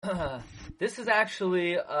This is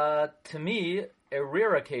actually, to me, a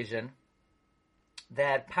rare occasion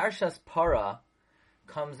that Parshas Para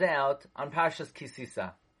comes out on Parshas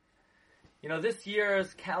Kisisa. You know, this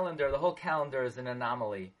year's calendar, the whole calendar is an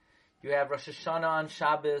anomaly. You have Rosh Hashanah on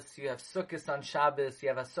Shabbos, you have Sukkot on Shabbos, you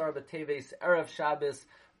have Asar B'Teves Erev Shabbos,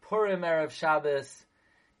 Purim Erev Shabbos.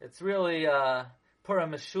 It's really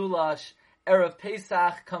Purim Meshulash. Erev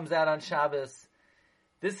Pesach comes out on Shabbos.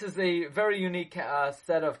 This is a very unique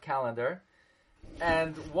set of calendar.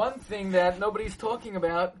 And one thing that nobody's talking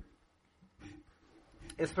about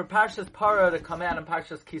is for Parshas Para to come out in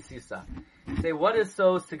Parshas Kisisa. Say, what is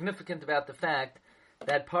so significant about the fact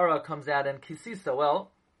that Para comes out in Kisisa?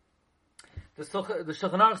 Well, the Shulchan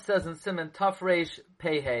Aruch says in Siman Taf Reish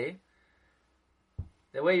Pei Hei,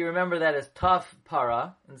 the way you remember that is Taf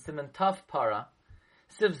Para, in Siman Taf Para,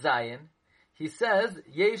 Siv Zayin, he says,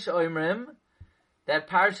 Yesh Oimrim, that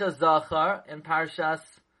Parshas Zachar and Parshas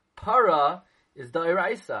Para is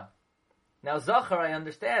Da'iraisa. Now Zachar, I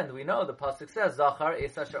understand, we know the pasuk says Zachar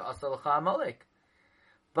es asher asa l'cha Amalek.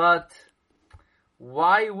 But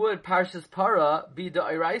why would Parshas Para be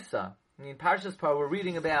Da'iraisa? I mean, Parshas Para, we're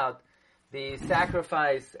reading about the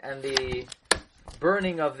sacrifice and the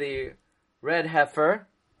burning of the red heifer,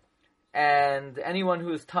 and anyone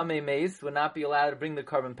who is Tamei Meis would not be allowed to bring the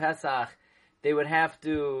Karban Pesach. They would have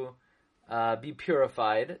to be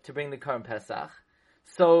purified to bring the Karban Pesach.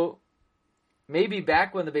 So maybe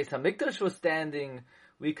back when the Beis Hamikdash was standing,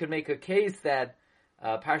 we could make a case that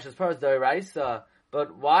Parshas Para is D'Oraisa.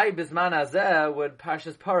 But why Bisman Hazeh would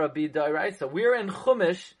Parshas Para be D'Oraisa? We're in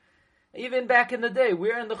Chumash, even back in the day,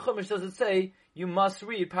 where in the Chumash does it say you must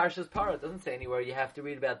read Parshas Para? It doesn't say anywhere you have to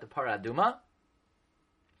read about the Para Aduma.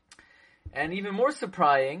 And even more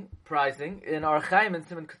surprising, in Orach Chaim in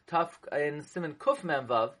Siman Kuf Mem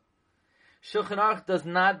Vav, Shulchan Aruch does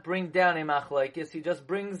not bring down a machlokes. He just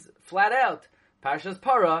brings flat out Parshas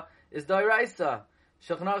Para is D'Oraisa.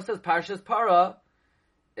 Shulchan Aruch says Parshas Para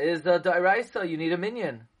is D'Oraisa. You need a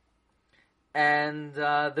minyan. And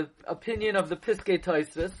the opinion of the Piskei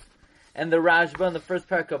Tosfos and the Rashba in the first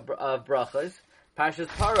parak of Brachos, Parshas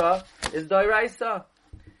Para is D'Oraisa.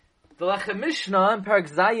 The Lechem Mishnah in Parak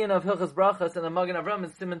Zayin of Hilchos Brachos and the Magen Avram in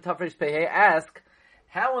Siman Taf Reish Pei Hei ask,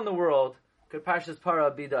 how in the world could Parshas Para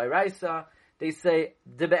be D'Oraisa? They say,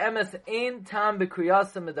 De be'emes ein tam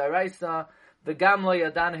b'kriyasa m'D'Oraisa v'gam lo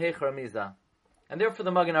yadan heichar miza. And therefore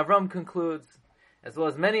the Magen Avram concludes, as well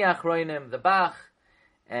as many Achronim, the Bach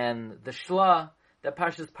and the Shla, that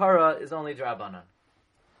Parshas Para is only D'Rabbanan.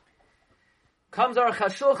 Comes Aruch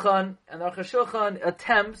HaShulchan, and Aruch HaShulchan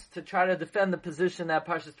attempts to try to defend the position that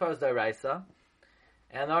Parshas Para is D'Oraisa.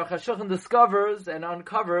 And Aruch HaShulchan discovers and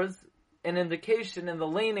uncovers an indication in the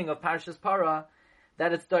laning of Parshas Para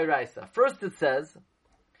that it's D'Oraisa. First it says,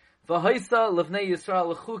 V'hoisa l'vnei Yisrael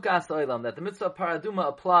l'chukas olam, that the mitzvah of Paraduma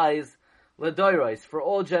applies l'doiros, for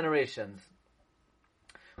all generations.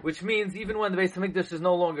 Which means even when the Beis Hamikdash is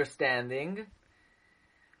no longer standing,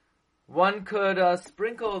 one could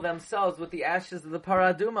sprinkle themselves with the ashes of the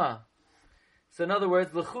Paraduma. So in other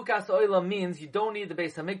words, l'chukas olam means you don't need the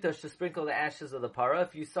Beis Hamikdash to sprinkle the ashes of the para.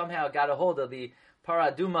 If you somehow got a hold of the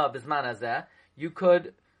Paraduma Bisman Hazeh, you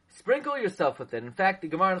could sprinkle yourself with it. In fact, the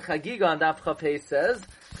Gemara in Chagiga on Daf Chaf Hei says,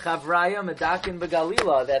 Chavraya Medakin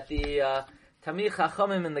Begalila, that the Tamid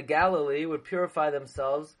Chachamim in the Galilee would purify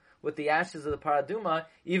themselves with the ashes of the Paraduma,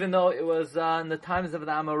 even though it was in the times of the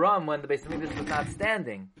Amoram when the Beis Hamikdash was not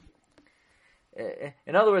standing.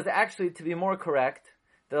 In other words, actually, to be more correct,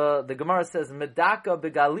 the Gemara says, Medaka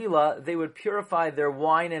Begalila, they would purify their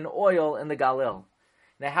wine and oil in the Galil.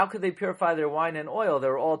 Now, how could they purify their wine and oil? They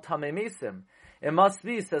were all Tamei Mesim. It must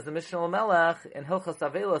be, says the Mishnah Melech in Hilchos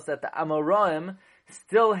Avelos, that the Amoraim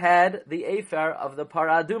still had the Efer of the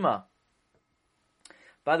Paraduma.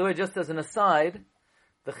 By the way, just as an aside,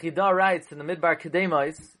 the Chida writes in the Midbar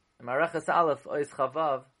Kedemos, in Marachas Aleph, Ois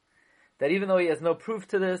Chavav, that even though he has no proof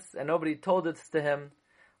to this, and nobody told it to him,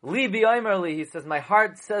 Li b'yomerli, he says, my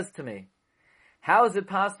heart says to me, how is it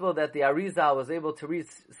possible that the Arizal was able to reach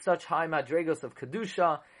such high madrigos of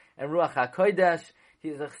Kedusha and Ruach HaKodesh?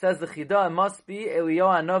 He says the Chida, it must be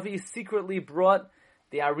Eliyahu Hanavi secretly brought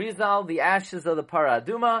the Arizal, the ashes of the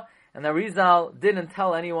Paraduma, and the Arizal didn't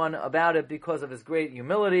tell anyone about it because of his great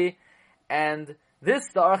humility. And this,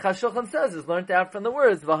 the Aruch HaShulchan says, is learned out from the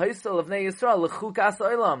words, V'hoisel of Bnei Yisrael l'chukas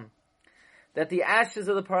olam, that the ashes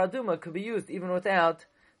of the Paraduma could be used even without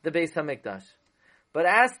the Beis Hamikdash. But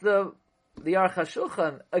as the Aruch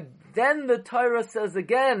HaShulchan, then the Torah says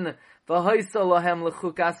again, V'hoisel lahem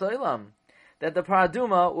l'chukas olam, that the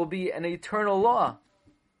Paraduma will be an eternal law.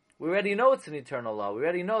 We already know it's an eternal law. We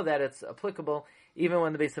already know that it's applicable even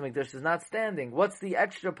when the Beis HaMikdash is not standing. What's the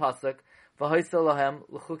extra pasuk? V'hoisa lahem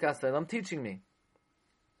l'chukas ha'olam teaching me.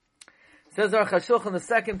 Says our Chashulchan, the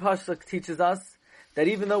second pasuk teaches us that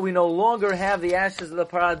even though we no longer have the ashes of the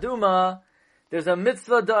Paraduma, there's a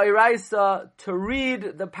mitzvah d'oraisa to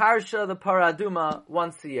read the parsha, the Paraduma,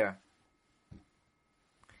 once a year.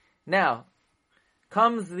 Now,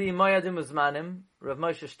 comes the Moyadim Uzmanim, Rav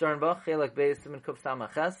Moshe Sternbach, Chelek Beis Siman Kuf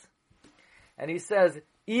Samaches, and he says,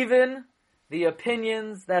 even the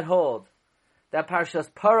opinions that hold that Parshas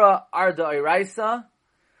Para are d'oraisa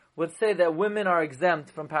would say that women are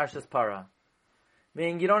exempt from Parshas Para.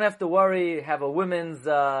 Meaning you don't have to worry, have a women's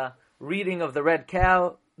reading of the red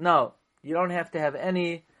cow. No, you don't have to have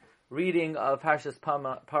any reading of Parshas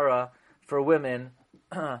Para for women.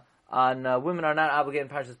 Women are not obligated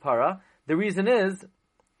in Parshas Para. The reason is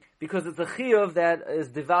because it's a chiyuv that is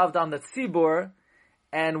devolved on the tzibur,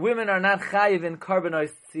 and women are not chayiv in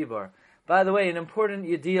carbonized tzibur. By the way, an important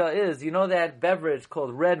idea is, you know that beverage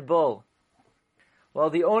called Red Bull? Well,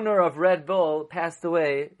 the owner of Red Bull passed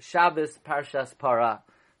away Shabbos Parshas Para.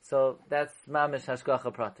 So that's Mamish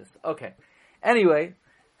Hashgacha Pratis. Okay. Anyway,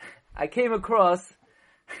 I came across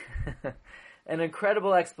an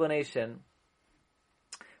incredible explanation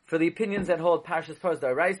for the opinions that hold Parshas Para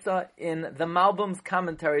d'oraisa in the Malbim's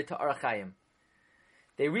commentary to Orach Chaim.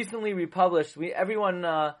 They recently republished, everyone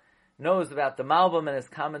knows about the Malbim and his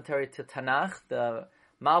commentary to Tanakh. The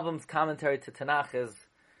Malbim's commentary to Tanakh is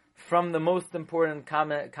from the most important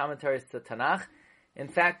commentaries to Tanakh. In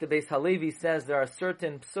fact, the Beis Halevi says there are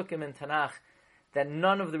certain psukim in Tanakh that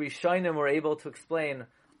none of the Rishonim were able to explain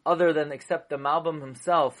other than except the Malbim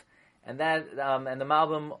himself, and that and the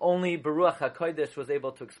Malbim only Baruch HaKodesh was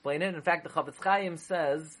able to explain it. In fact, the Chafetz Chaim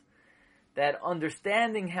says that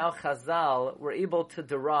understanding how Chazal were able to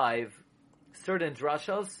derive certain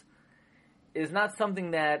drashos is not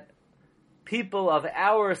something that people of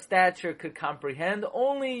our stature could comprehend.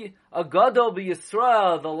 Only a Gadol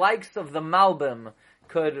b'Yisrael, the likes of the Malbim,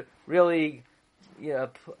 could really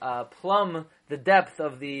plumb the depth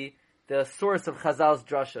of the source of Chazal's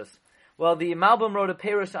drashos. Well, the Malbim wrote a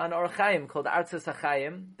perush on Orach Chaim called Artzis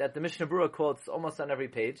HaChaim that the Mishnah Berurah quotes almost on every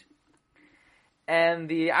page. And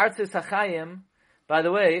the Artzis HaChaim, by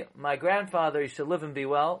the way, my grandfather, he should live and be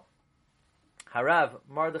well, Harav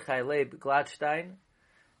Mordechai Leib Gladstein,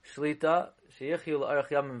 Shlita, Sheyichyu L'Orach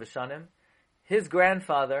Yamim V'Shanim. His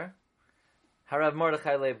grandfather, Harav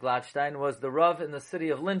Mordechai Leib Gladstein, was the Rav in the city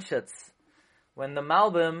of Linschitz when the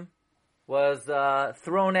Malbim was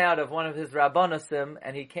thrown out of one of his Rabbonosim,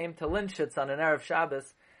 and he came to Linschitz on an Erev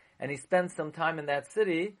Shabbos, and he spent some time in that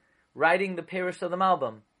city writing the Perush of the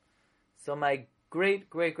Malbim. So my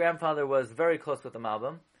great-great-grandfather was very close with the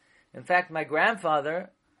Malbim. In fact, my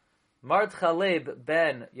grandfather, Mard Chaleib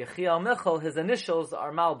ben Yechiel Michal, his initials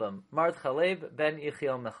are Malbim. Mard Chaleib ben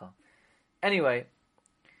Yechiel Michal. Anyway,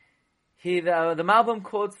 the Malbim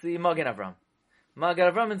quotes the Magen Avram. Magen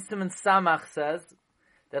Avram in Siman Samach says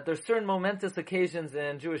that there are certain momentous occasions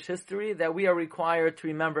in Jewish history that we are required to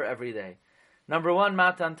remember every day. Number 1,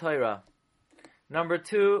 Matan Torah. Number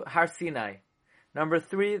 2, Har Sinai. Number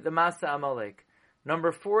 3, the Masa Amalek.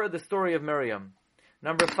 Number 4, the story of Miriam.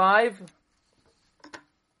 Number 5,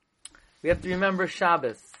 we have to remember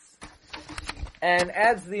Shabbos. And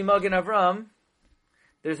adds the Magen Avram,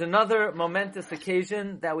 there's another momentous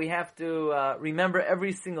occasion that we have to remember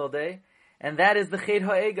every single day, and that is the Chet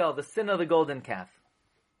HaEgel, the sin of the golden calf.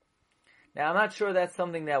 Now, I'm not sure that's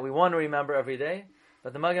something that we want to remember every day,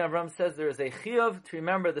 but the Magen Avram says there is a chiyuv to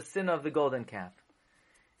remember the sin of the golden calf.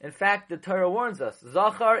 In fact, the Torah warns us,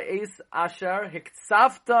 Zachar es asher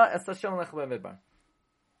hiktsafta es Hashem lech b'midbar.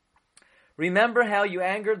 Remember how you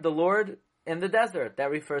angered the Lord in the desert. That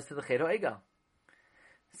refers to the Chet HaEgel.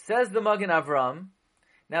 Says the Magen Avram,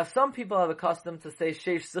 now some people have accustomed to say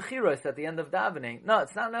Sheish Zechiros at the end of davening. No,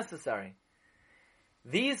 it's not necessary.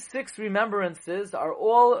 These 6 remembrances are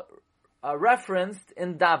all referenced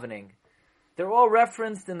in davening. They're all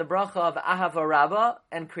referenced in the bracha of Ahava Rabbah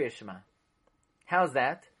and Kriya Shema. How's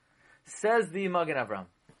that? Says the Magen Avram.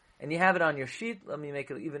 And you have it on your sheet. Let me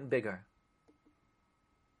make it even bigger.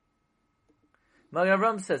 Magen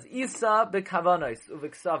Avram says, Isa bekavanos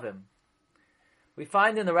uviksavim. We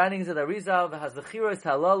find in the writings of the Arizal, v'hazachiros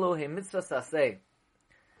halalu he mitzvah saseh.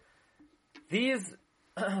 These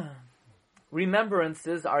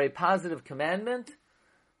remembrances are a positive commandment.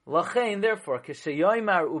 Lachein, therefore,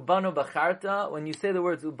 kishayoymar ubano bacharta, when you say the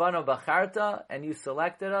words ubano bacharta, and you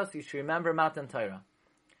selected us, you should remember Matan Torah.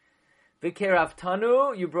 V'kerav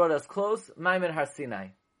tanu, you brought us close, Maimin Har Sinai.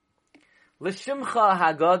 L'shimcha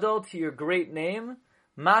hagadol, to your great name,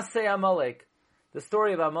 Masei Amalek, the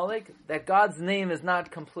story of Amalek, that God's name is not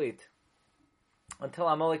complete. until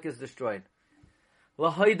Amalek is destroyed.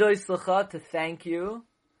 Lahoidois lecha, to thank you.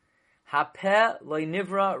 Hapeh loy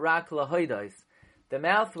nivra rak lahoidois. The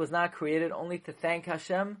mouth was not created only to thank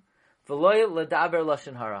Hashem. V'loy ledaber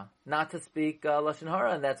lashon hara, not to speak lashon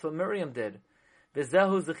hara, and that's what Miriam did.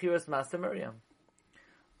 V'zehu zechiras masa Miriam.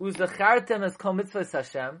 Uzachartem es kol mitzvahs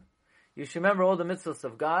Hashem. You should remember all the mitzvahs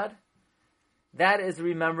of God. That is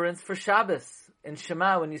remembrance for Shabbos. In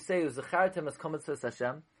Shema, when you say Uzachartem es kol mitzvahs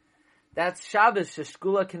Hashem, that's Shabbos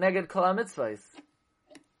sheshkula keneged kol mitzvahs.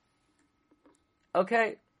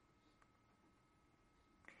 Okay.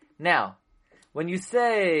 Now, when you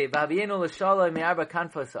say V'havienu l'shalom me'arba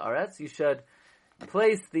kanfos ha'aretz, you should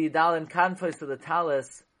place the dalin kanfos of the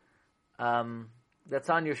talis that's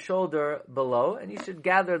on your shoulder below, and you should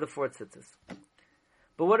gather the 4 tzitzis.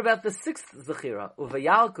 But what about the 6th zechira?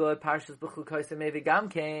 Uvayalko parshas b'chukos mevi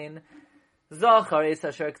gamkein zachar es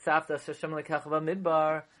asher k'tzafta Hashem lekach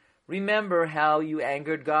b'midbar. Remember how you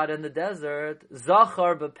angered God in the desert.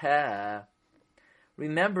 Zachar b'peh.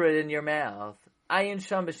 Remember it in your mouth. Ayin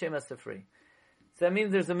sham b'shem asafri. So that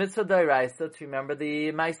means there's a mitzvah d'oraisa to remember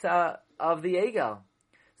the Maisa of the Egel.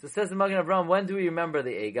 So it says in Magen Avraham, when do we remember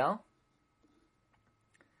the Egel?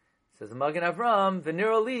 It says in Magen Avraham,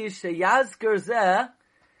 V'niro li sheyazker zeh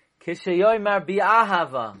kisheyoymar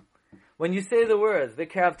bi'ahava. When you say the words,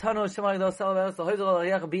 V'keravtanu shemay do salav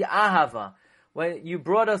bi'ahava, when you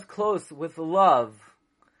brought us close with love,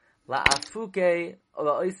 la'afuke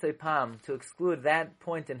la'oisei pam, to exclude that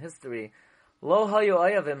point in history, lo hayu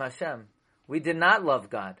oyavim Hashem. We did not love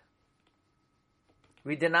God.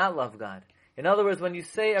 We did not love God. In other words, when you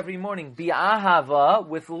say every morning, bi'ahava,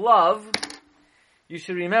 with love, you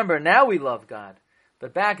should remember, now we love God.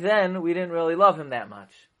 But back then, we didn't really love Him that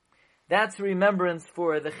much. That's remembrance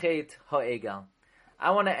for the Chet HaEgel.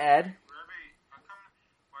 I want to add... Rabbi, how come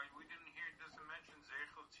we didn't hear this mention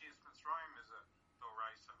Zeichel Tzias Mitzrayim as a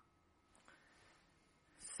Doraisa?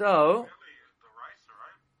 So...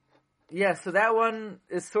 Yeah, so that one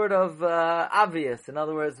is sort of obvious. In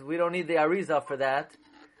other words, we don't need the Arizah for that.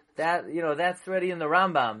 That, that's already in the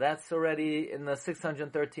Rambam. That's already in the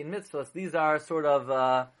 613 mitzvahs. These are sort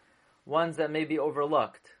of ones that may be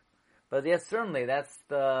overlooked. But yes, certainly, that's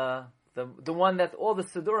the one that all the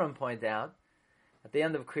Sidurim point out at the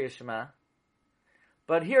end of Kriya Shema.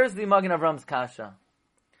 But here's the Magen Avram's kasha.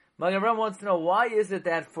 Magen Avram wants to know, why is it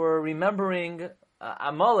that for remembering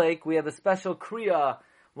Amalek, we have a special Kriya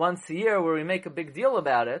once a year where we make a big deal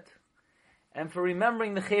about it, and for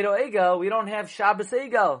remembering the Chet HaEgel, we don't have Shabbos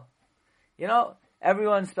Egel.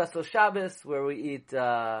 Everyone's special Shabbos where we eat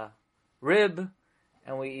rib,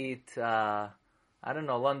 and we eat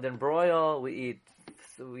London broil. We eat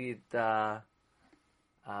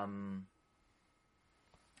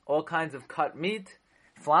all kinds of cut meat,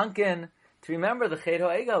 flanken. To remember the Chet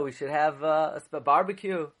HaEgel, we should have a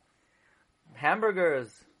barbecue, hamburgers.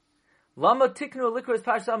 Lama tiknu likros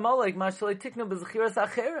parsha Amalek mashalei tiknu b'zechiras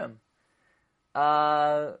acherim.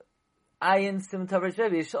 Ayin sim tavar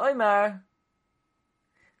shevi shoymar.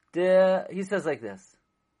 He says like this.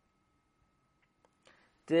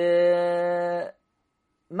 The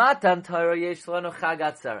matan Torah yesh lanu chag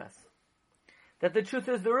atzeres. That the truth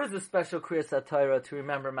is there is a special kriyas Torah to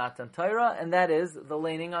remember Matan Torah, and that is the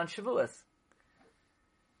laning on Shavuos.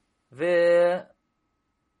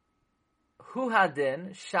 Hu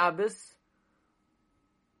hadin Shabbos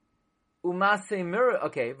umase mir.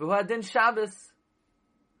 Okay, hu hadin Shabbos.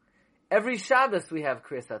 Every Shabbos we have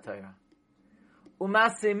Kriyas HaTorah.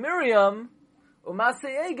 Umase Miriam umase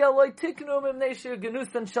Egel loy tiknu mimnei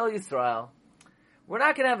genusan shel Yisrael. We're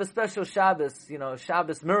not going to have a special Shabbos,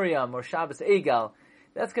 Shabbos Miriam or Shabbos Egel.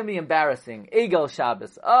 That's going to be embarrassing. Egel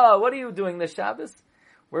Shabbos. Oh, what are you doing this Shabbos?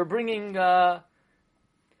 We're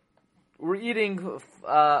eating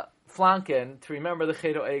flanken to remember the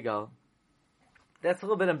Chet HaEgel. That's a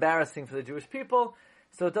little bit embarrassing for the Jewish people,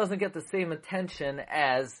 so it doesn't get the same attention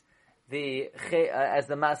as the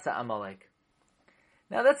Masa Amalek.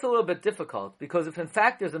 Now that's a little bit difficult, because if in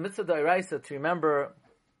fact there's a mitzvah d'oraisa to remember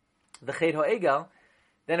the Chet HaEgel,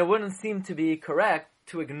 then it wouldn't seem to be correct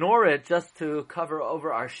to ignore it just to cover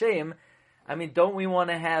over our shame. I mean, don't we want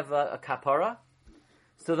to have a kapara?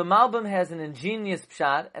 So the Malbim has an ingenious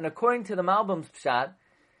pshat, and according to the Malbim's pshat,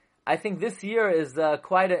 I think this year is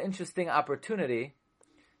quite an interesting opportunity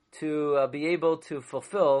to be able to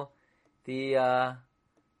fulfill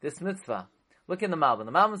this mitzvah. Look in the Malbim.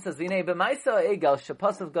 The Malbim says, "V'nei b'maisa egel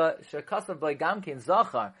shekasav by gamkin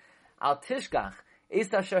zachar al tishkach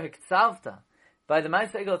es asher hiktzavta." By the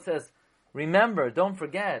Maisa Egel it says, "Remember, don't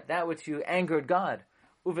forget that which you angered God."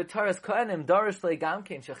 Uvetaras kohanim darish le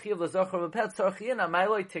gamkin shachiv lezachar b'pet tzarchiyina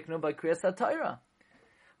ma'iloi tiknu by kriyas haTorah.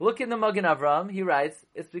 Look in the Magen Avram, he writes,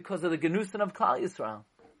 it's because of the Genusin of Klal Yisrael.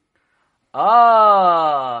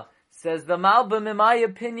 Ah, says the Malbim, in my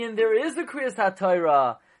opinion, there is a Kriyas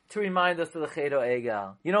HaTorah to remind us of the Chet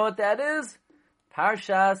Egel. You know what that is?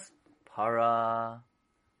 Parshas Para.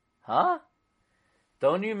 Huh?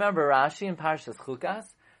 Don't you remember Rashi in Parshas Chukas?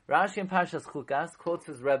 Rashi in Parshas Chukas quotes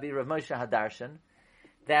his Rebbe, Rav Moshe Hadarshan,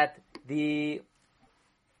 that the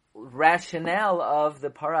rationale of the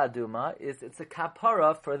Paraduma is it's a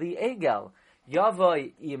kapara for the Egel.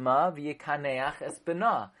 Yavoi ima v'yikaneach es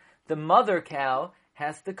bena. The mother cow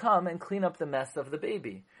has to come and clean up the mess of the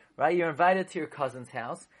baby. Right? You're invited to your cousin's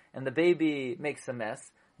house, and the baby makes a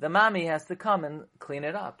mess. The mommy has to come and clean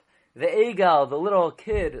it up. The Egel, the little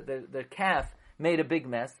kid, the calf, made a big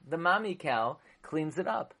mess. The mommy cow cleans it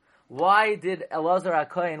up. Why did Elazar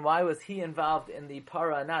HaKohen, why was he involved in the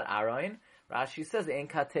para, not Aaron? Rashi says, Ein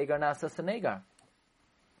kategar nasa sanegar.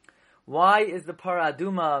 Why is the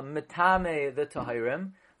paraduma mitame the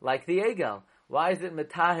tahirim like the egel? Why is it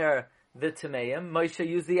mitaher the tameim? Moshe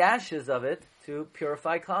used the ashes of it to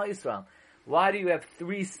purify Klal Yisrael. Why do you have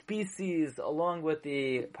 3 species along with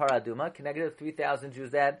the paraduma, connected to 3,000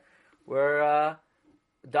 Jews that were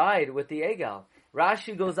died with the egel?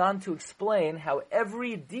 Rashi goes on to explain how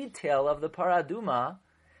every detail of the paraduma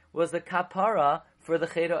was a kapara for the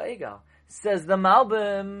Chet Egel. Says the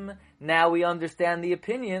Malbim, now we understand the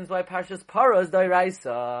opinions why Parshas Para is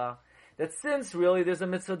Dairaisa. That since really there's a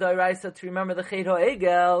mitzvah Dairaisa to remember the Chet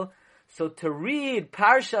Egel, so to read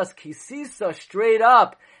Parshas Kisisa straight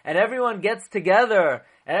up, and everyone gets together,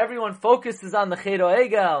 and everyone focuses on the Chet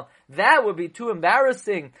Egel, that would be too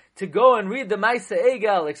embarrassing to go and read the Maisa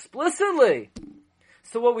Egel explicitly.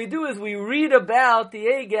 So what we do is we read about the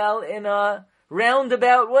Egel in a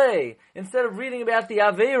roundabout way. Instead of reading about the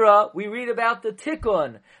Aveira, we read about the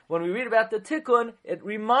Tikkun. When we read about the Tikkun, it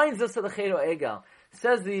reminds us of the Chet Egel.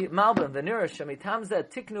 Says the Malbim, the Nira, Shemitamzeh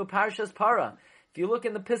Tiknu Parshas Para. If you look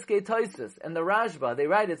in the Piskei Toisus and the Rashba, they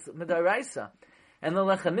write it's Midaraisa. And the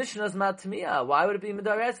Lechem Mishnah is Matmiya. Why would it be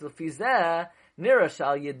Midaraisa? L'fizeh Nira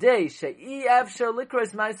Shal Yedei She'i Avshar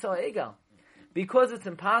Likros Maisa Egel. Because it's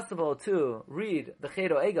impossible to read the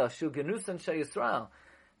Chet Egel, Shu Genusan Shei Yisrael.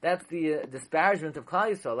 That's the disparagement of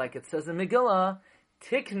Klal Yisrael. Like it says in Megillah,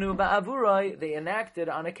 Tiknu ba'avuroi, they enacted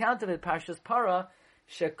on account of it, Parshas Para,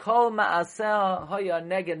 Shekol ma'aseh hoya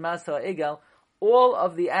neged masa Egel, all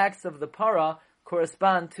of the acts of the Para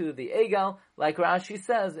correspond to the Egel, like Rashi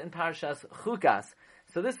says in Parshas Chukas.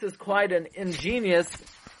 So this is quite an ingenious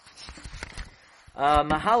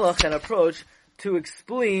mahalach and approach to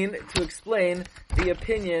explain the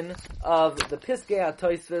opinion of the Piskei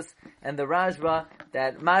HaTosfos and the Rashba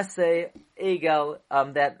that Maseh Egel,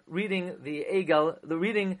 that reading the Egel, the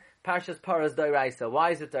reading Parshas Para is Dairaisa. Why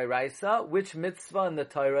is it Dairaisa? Which mitzvah in the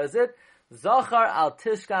Torah is it? Zachar al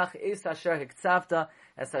tishkach es asher hiktzavta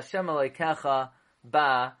es Hashem Elokecha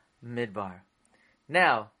ba midbar.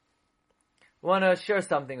 Now, I want to share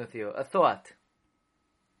something with you, a thought.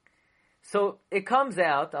 So it comes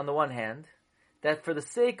out, on the one hand, that for the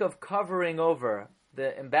sake of covering over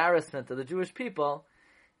the embarrassment of the Jewish people,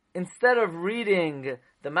 instead of reading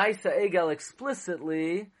the Maisa Egel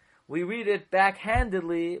explicitly, we read it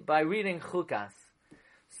backhandedly by reading Chukas.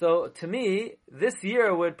 So to me, this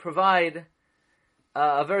year would provide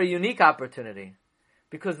a very unique opportunity.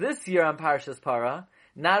 Because this year on Parshas Para,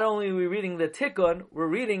 not only are we reading the Tikkun, we're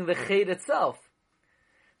reading the Chet itself.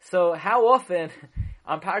 So how often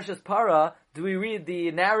on Parshas Para do we read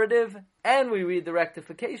the narrative and we read the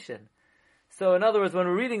rectification? So in other words, when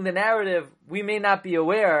we're reading the narrative, we may not be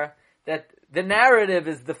aware that the narrative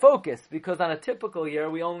is the focus, because on a typical year,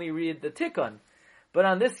 we only read the Tikkun. But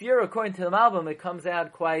on this year, according to the Malbim, it comes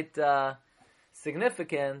out quite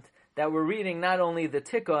significant that we're reading not only the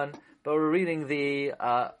Tikkun, but we're reading the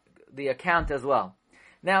account as well.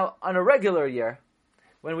 Now, on a regular year,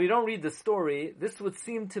 when we don't read the story, this would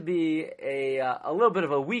seem to be a little bit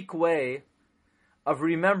of a weak way of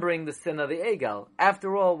remembering the sin of the Egel.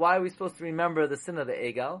 After all, why are we supposed to remember the sin of the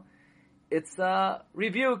Egel? It's a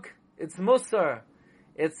rebuke. It's musar.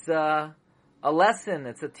 It's a lesson.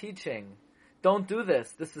 It's a teaching. Don't do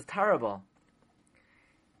this. This is terrible.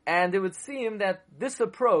 And it would seem that this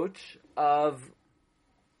approach of,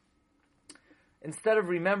 instead of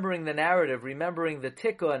remembering the narrative, remembering the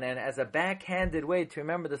tikkun, and as a backhanded way to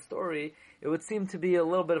remember the story, it would seem to be a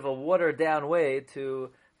little bit of a watered down way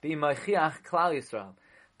to be Machiach Klal Yisrael.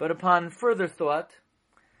 But upon further thought,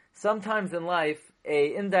 sometimes in life,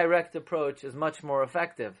 a indirect approach is much more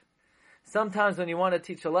effective. Sometimes when you want to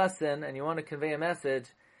teach a lesson and you want to convey a message,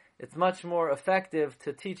 it's much more effective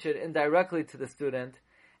to teach it indirectly to the student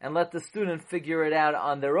and let the student figure it out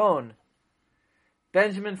on their own.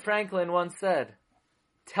 Benjamin Franklin once said,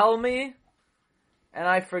 "Tell me, and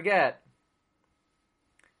I forget.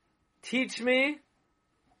 Teach me,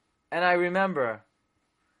 and I remember.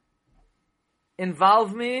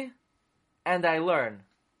 Involve me, and I learn."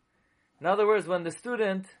 In other words, when the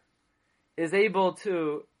student is able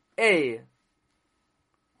to A,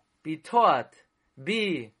 be taught,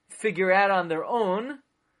 B, figure out on their own,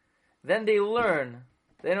 then they learn.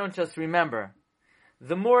 They don't just remember.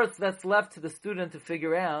 The more that's left to the student to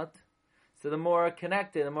figure out, so the more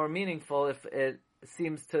connected, the more meaningful if it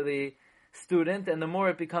seems to the student, and the more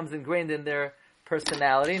it becomes ingrained in their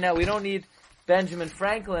personality. Now, we don't need Benjamin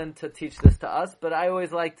Franklin to teach this to us, but I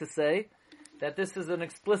always like to say that this is an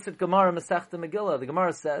explicit Gemara, Masechta Megillah. The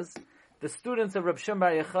Gemara says, the students of Reb Shimon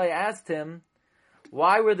Bar Yochai asked him,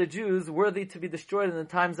 why were the Jews worthy to be destroyed in the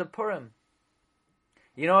times of Purim?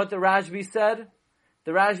 You know what the Rashbi said?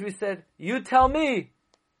 The Rashbi said, you tell me.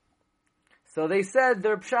 So they said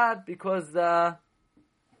their pshat because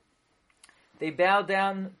they bowed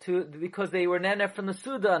down because they were neneh from the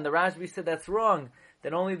Suda, and the Rashbi said that's wrong.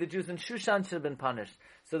 Then only the Jews in Shushan should have been punished.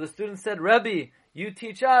 So the students said, Rebbe, you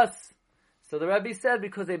teach us. So the Rebbe said,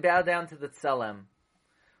 because they bowed down to the Tselem.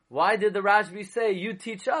 Why did the Rashbi say, you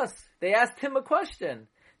teach us? They asked him a question.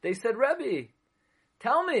 They said, Rebbe,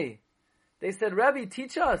 tell me. They said, Rebbe,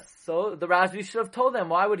 teach us. So the Rashbi should have told them.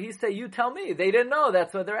 Why would he say, you tell me? They didn't know.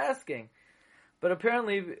 That's what they're asking. But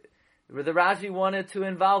apparently, the Rashbi wanted to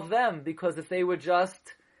involve them, because if they would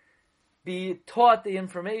just be taught the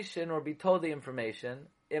information or be told the information,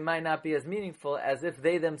 it might not be as meaningful as if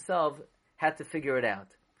they themselves had to figure it out.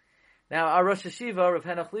 Now, our Rosh Hashiva, Rav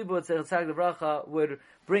Henoch Leibowitz, would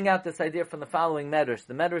bring out this idea from the following medrash.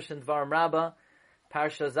 The medrash in Dvarim Rabbah,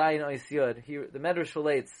 Parsha Zayin Ois Yud. The medrash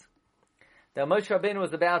relates that Moshe Rabbeinu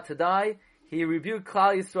was about to die. He rebuked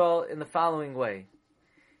Klal Yisrael in the following way.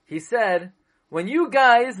 He said, when you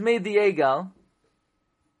guys made the Egal,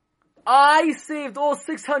 I saved all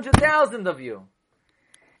 600,000 of you.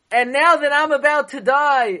 And now that I'm about to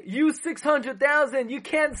die, you 600,000, you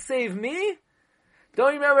can't save me?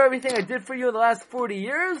 Don't you remember everything I did for you in the last 40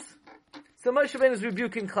 years? So Moshe Rabbeinu is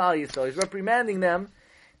rebuking Klal Yisrael. He's reprimanding them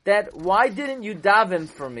that why didn't you daven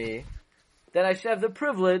for me that I should have the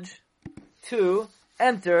privilege to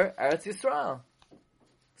enter Eretz Yisrael?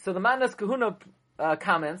 So the Manas Kahuna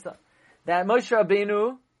comments that Moshe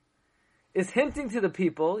Rabbeinu is hinting to the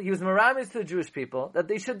people, he was meramis to the Jewish people, that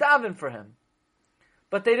they should daven for him.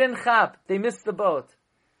 But they didn't chap, they missed the boat.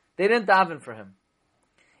 They didn't daven for him.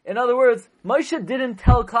 In other words, Moshe didn't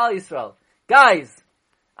tell Klal Yisrael, guys,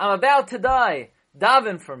 I'm about to die,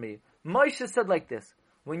 daven for me. Moshe said like this,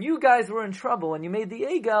 when you guys were in trouble, when you made the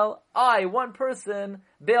Egal, I, one person,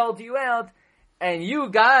 bailed you out, and you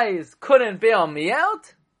guys couldn't bail me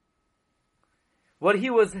out? What he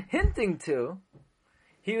was hinting to,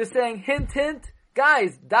 he was saying, hint, hint,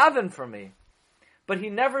 guys, daven for me. But he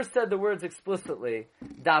never said the words explicitly,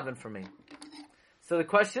 daven for me. So the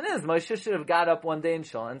question is, Moshe should have got up one day in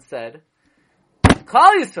Shul and said,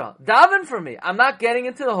 Klal Yisrael, daven for me. I'm not getting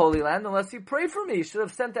into the Holy Land unless you pray for me. He should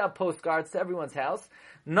have sent out postcards to everyone's house.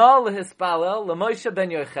 No lehispalel, leMoshe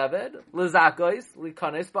ben Yocheved, lezakois,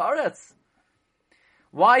 likanes ba'aretz.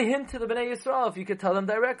 Why hint to the Bnei Yisrael if you could tell them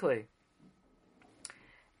directly?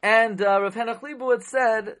 And Rav Henoch Leibowitz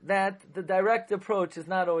said that the direct approach is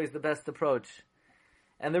not always the best approach.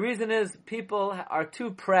 And the reason is people are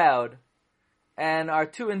too proud and are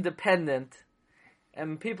too independent,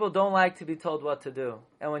 and people don't like to be told what to do.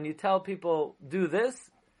 And when you tell people, do this,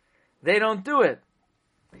 they don't do it.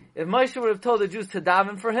 If Moshe would have told the Jews to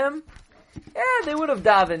daven for him, they would have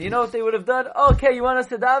davened. You know what they would have done? Okay, you want us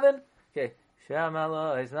to daven? Okay. You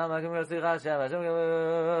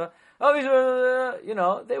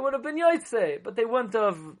know, they would have been yotzei, but they wouldn't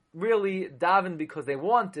have really davened because they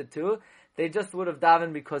wanted to. They just would have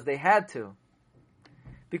davened because they had to.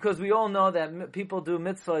 Because we all know that people do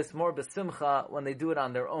mitzvahs more besimcha when they do it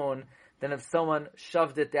on their own than if someone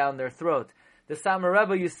shoved it down their throat. The Satmar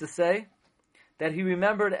Rebbe used to say that he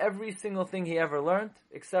remembered every single thing he ever learned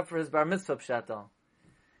except for his bar mitzvah pshatel.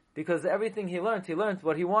 Because everything he learned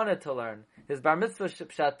what he wanted to learn. His bar mitzvah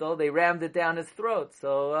pshatel, they rammed it down his throat,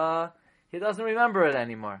 so he doesn't remember it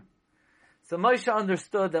anymore. So Moshe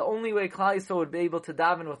understood the only way Klal Yisrael would be able to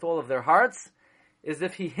daven with all of their hearts is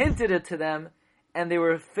if he hinted it to them and they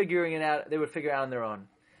were figuring it out, they would figure it out on their own.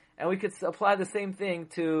 And we could apply the same thing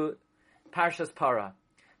to Parshas Para.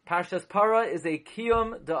 Parshas Para is a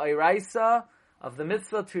kiyum da'iraisa of the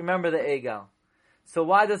mitzvah to remember the Egal. So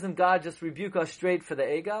why doesn't God just rebuke us straight for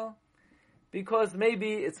the Egal? Because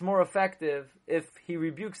maybe it's more effective if He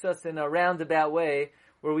rebukes us in a roundabout way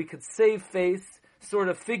where we could save face sort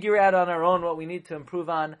of figure out on our own what we need to improve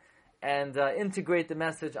on and integrate the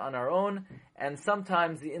message on our own. And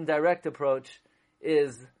sometimes the indirect approach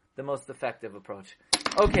is the most effective approach.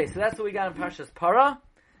 Okay, so that's what we got in Parshas Para,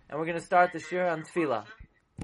 and we're going to start the shir on Tefillah.